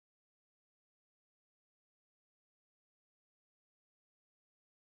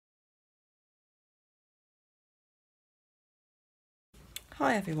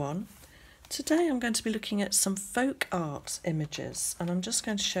Hi everyone. Today I'm going to be looking at some folk art images, and I'm just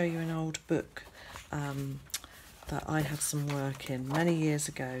going to show you an old book that I had some work in many years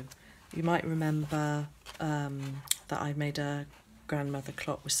ago. You might remember that I made a grandmother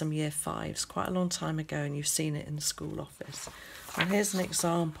clock with some year 5s quite a long time ago, and you've seen it in the school office. And here's an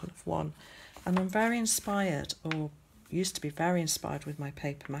example of one, and I'm very inspired, or used to be very inspired with my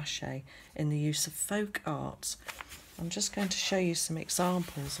paper mache in the use of folk art. I'm just going to show you some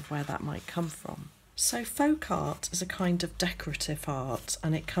examples of where that might come from. So folk art is a kind of decorative art,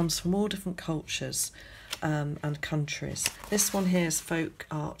 and it comes from all different cultures and countries. This one here is folk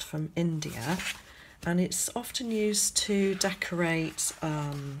art from India, and it's often used to decorate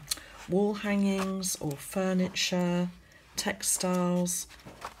wall hangings or furniture, textiles,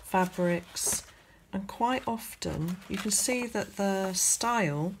 fabrics, and quite often you can see that the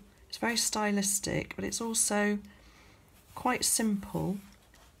style is very stylistic, but it's also quite simple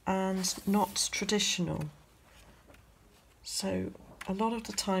and not traditional. So a lot of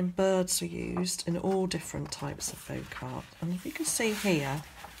the time birds are used in all different types of folk art, and if you can see here,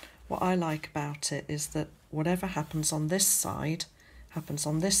 what I like about it is that whatever happens on this side happens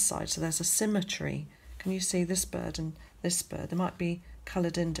on this side, so there's a symmetry. Can you see this bird and this bird? They might be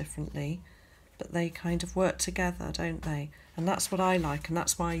coloured in differently, but they kind of work together, don't they? And that's what I like, and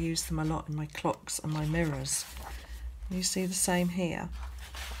that's why I use them a lot in my clocks and my mirrors. You see the same here.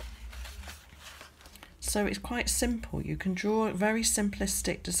 So it's quite simple. You can draw a very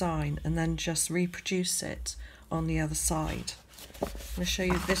simplistic design and then just reproduce it on the other side. I'm going to show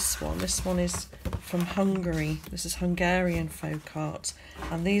you this one. This one is from Hungary. This is Hungarian folk art,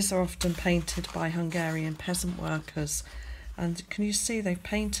 and these are often painted by Hungarian peasant workers. And can you see they've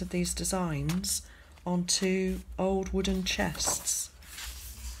painted these designs onto old wooden chests?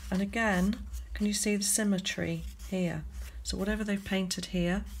 And again, can you see the symmetry here? So whatever they've painted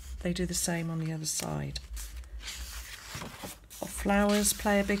here, they do the same on the other side. Flowers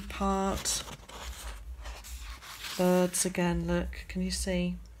play a big part. Birds again, look, can you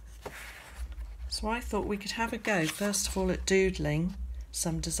see? So I thought we could have a go, first of all, at doodling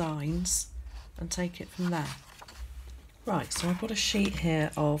some designs and take it from there. Right, so I've got a sheet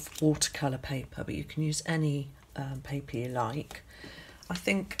here of watercolour paper, but you can use any paper you like. I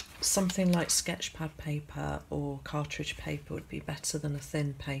think something like sketchpad paper or cartridge paper would be better than a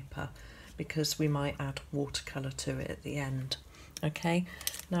thin paper, because we might add watercolour to it at the end. Okay,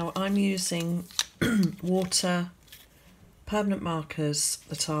 now I'm using permanent markers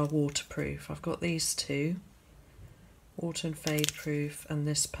that are waterproof. I've got these two, water and fade proof, and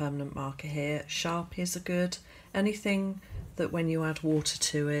this permanent marker here. Sharpies are good. Anything that when you add water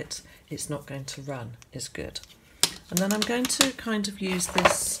to it, it's not going to run is good. And then I'm going to kind of use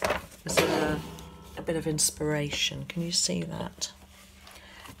this as a bit of inspiration. Can you see that?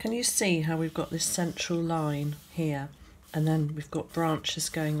 Can you see how we've got this central line here, and then we've got branches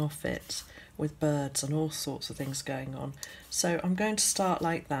going off it with birds and all sorts of things going on? So I'm going to start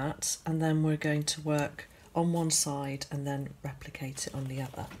like that, and then we're going to work on one side and then replicate it on the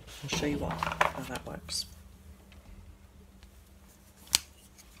other. I'll show you how that works.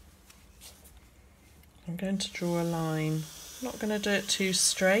 I'm going to draw a line. I'm not going to do it too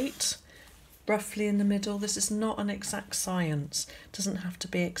straight, roughly in the middle. This is not an exact science, it doesn't have to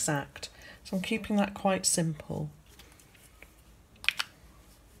be exact, so I'm keeping that quite simple.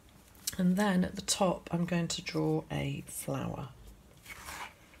 And then at the top I'm going to draw a flower.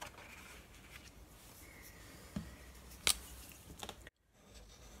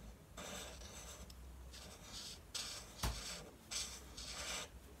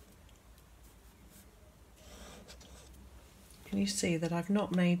 Can you see that I've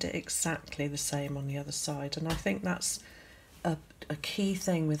not made it exactly the same on the other side? And I think that's a key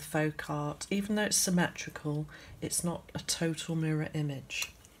thing with folk art. Even though it's symmetrical, it's not a total mirror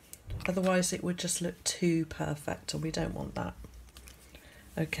image. Otherwise it would just look too perfect, and we don't want that.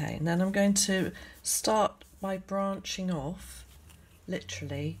 Okay, and then I'm going to start by branching off,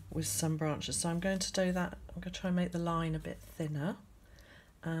 literally, with some branches. So I'm going to do that. I'm going to try and make the line a bit thinner,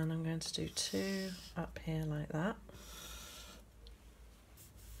 and I'm going to do 2 up here like that.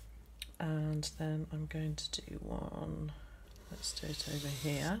 And then I'm going to do 1, let's do it over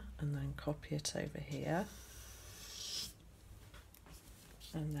here, and then copy it over here.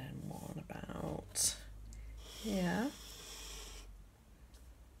 And then 1 about here.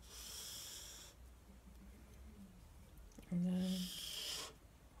 And then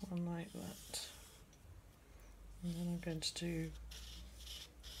 1 like that. And then I'm going to do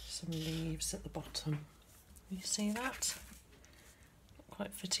some leaves at the bottom. You see that?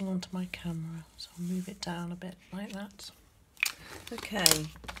 Quite fitting onto my camera, so I'll move it down a bit like that. Okay,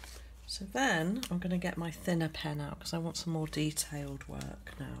 so then I'm going to get my thinner pen out because I want some more detailed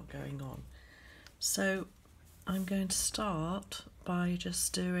work now going on. So I'm going to start by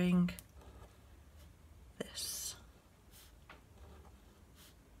just doing this.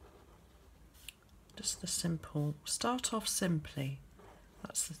 Just the simple, start off simply,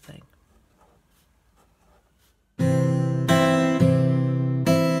 that's the thing.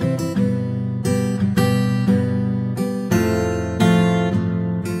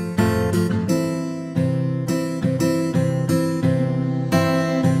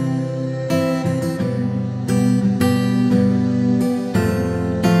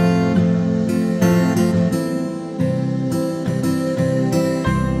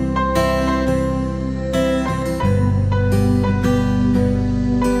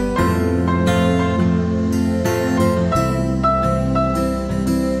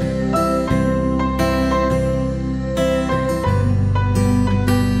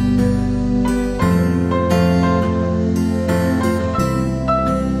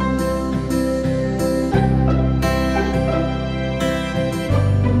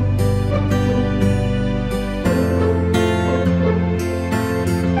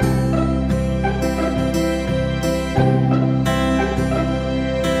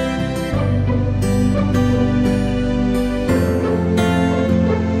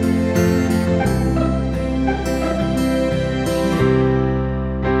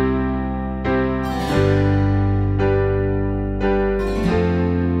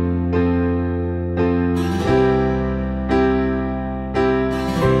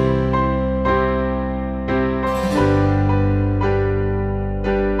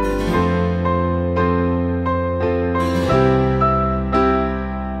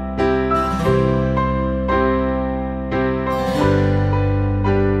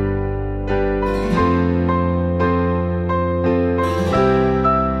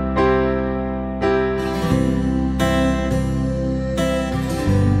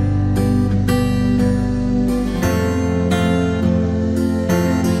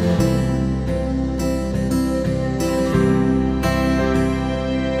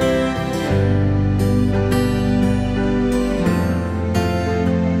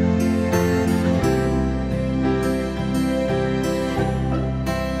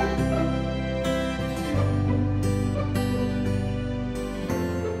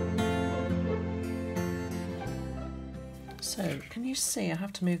 So can you see, I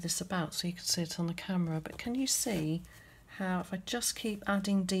have to move this about so you can see it on the camera, but can you see how if I just keep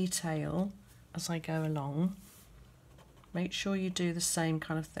adding detail as I go along, make sure you do the same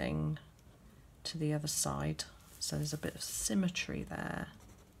kind of thing to the other side, so there's a bit of symmetry there.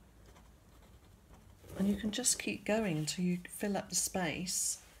 And you can just keep going until you fill up the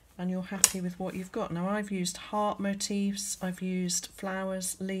space and you're happy with what you've got. Now I've used heart motifs, I've used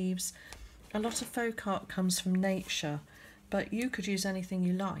flowers, leaves. A lot of folk art comes from nature, but you could use anything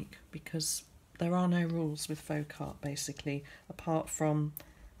you like because there are no rules with folk art basically, apart from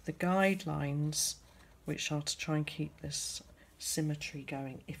the guidelines, which are to try and keep this symmetry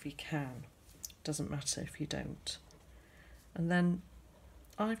going if you can. Doesn't matter if you don't. And then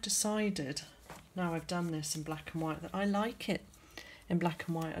I've decided, now I've done this in black and white, that I like it in black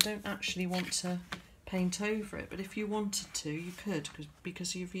and white. I don't actually want to paint over it, but if you wanted to, you could,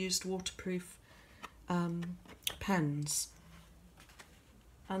 because you've used waterproof pens.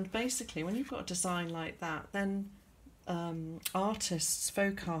 And basically, when you've got a design like that, then artists,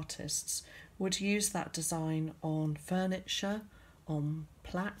 folk artists, would use that design on furniture, on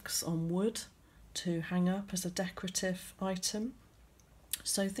plaques, on wood, to hang up as a decorative item.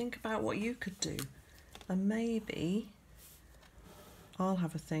 So think about what you could do, and maybe I'll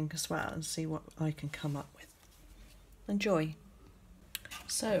have a think as well and see what I can come up with. Enjoy.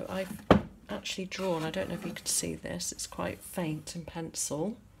 So I've actually drawn, I don't know if you could see this, it's quite faint in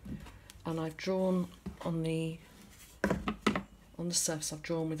pencil, and I've drawn on the surface, I've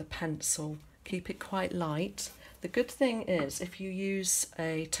drawn with a pencil. Keep it quite light. The good thing is if you use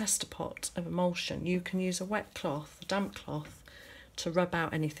a tester pot of emulsion, you can use a wet cloth, a damp cloth, to rub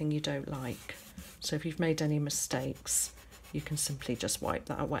out anything you don't like. So if you've made any mistakes, you can simply just wipe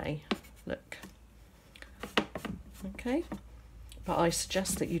that away. Look. Okay. But I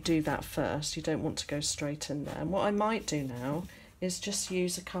suggest that you do that first. You don't want to go straight in there. And what I might do now is just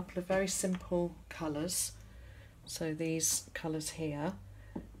use a couple of very simple colours, so these colours here,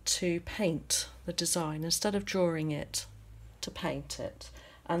 to paint the design instead of drawing it, to paint it.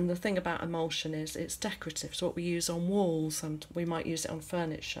 And the thing about emulsion is it's decorative, so what we use on walls, and we might use it on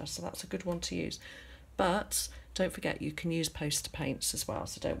furniture, so that's a good one to use. But don't forget you can use poster paints as well,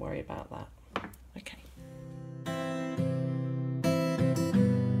 so don't worry about that. Okay.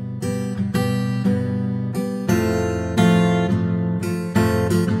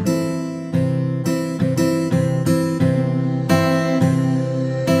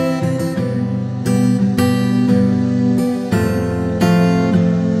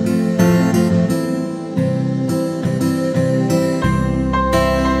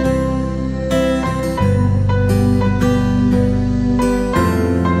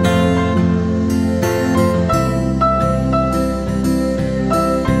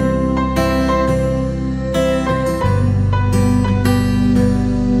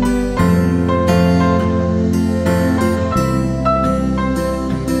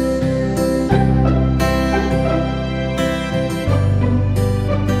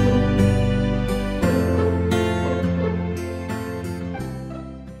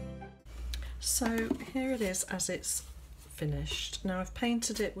 So here it is as it's finished. Now I've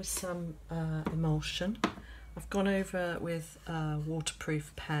painted it with some emulsion. I've gone over with a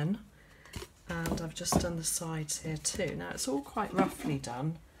waterproof pen, and I've just done the sides here too. Now it's all quite roughly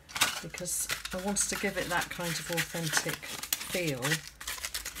done because I wanted to give it that kind of authentic feel.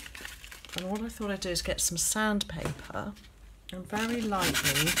 And what I thought I'd do is get some sandpaper and very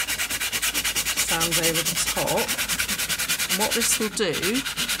lightly sand over the top. And what this will do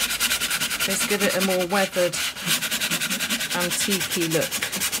is give it a more weathered, antique-y look.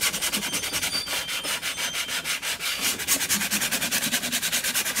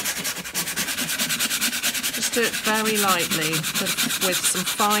 Just do it very lightly with some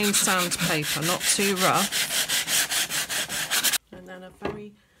fine sandpaper, not too rough. And then a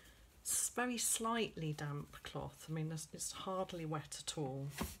very slightly damp cloth. I mean, it's hardly wet at all.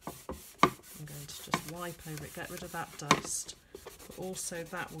 I'm going to just wipe over it, get rid of that dust, but also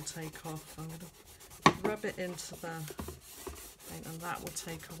that will take off. I'm going to rub it into the paint, and that will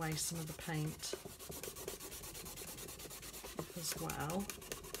take away some of the paint as well.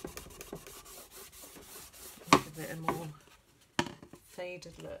 Give it a more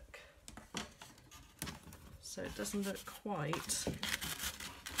faded look, so it doesn't look quite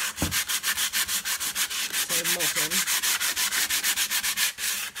so modern.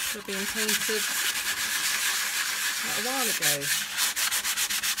 They're being painted quite a while ago.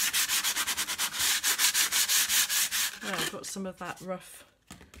 Well, I've got some of that rough,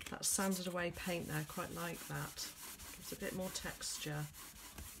 that sanded away paint there, quite like that. Gives a bit more texture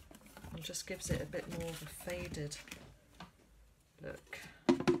and just gives it a bit more of a faded look.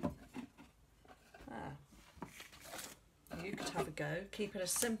 You could have a go, keep it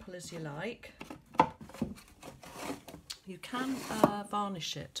as simple as you like. You can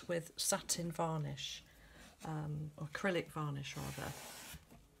varnish it with satin varnish, or acrylic varnish rather,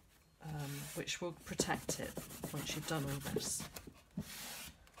 which will protect it once you've done all this.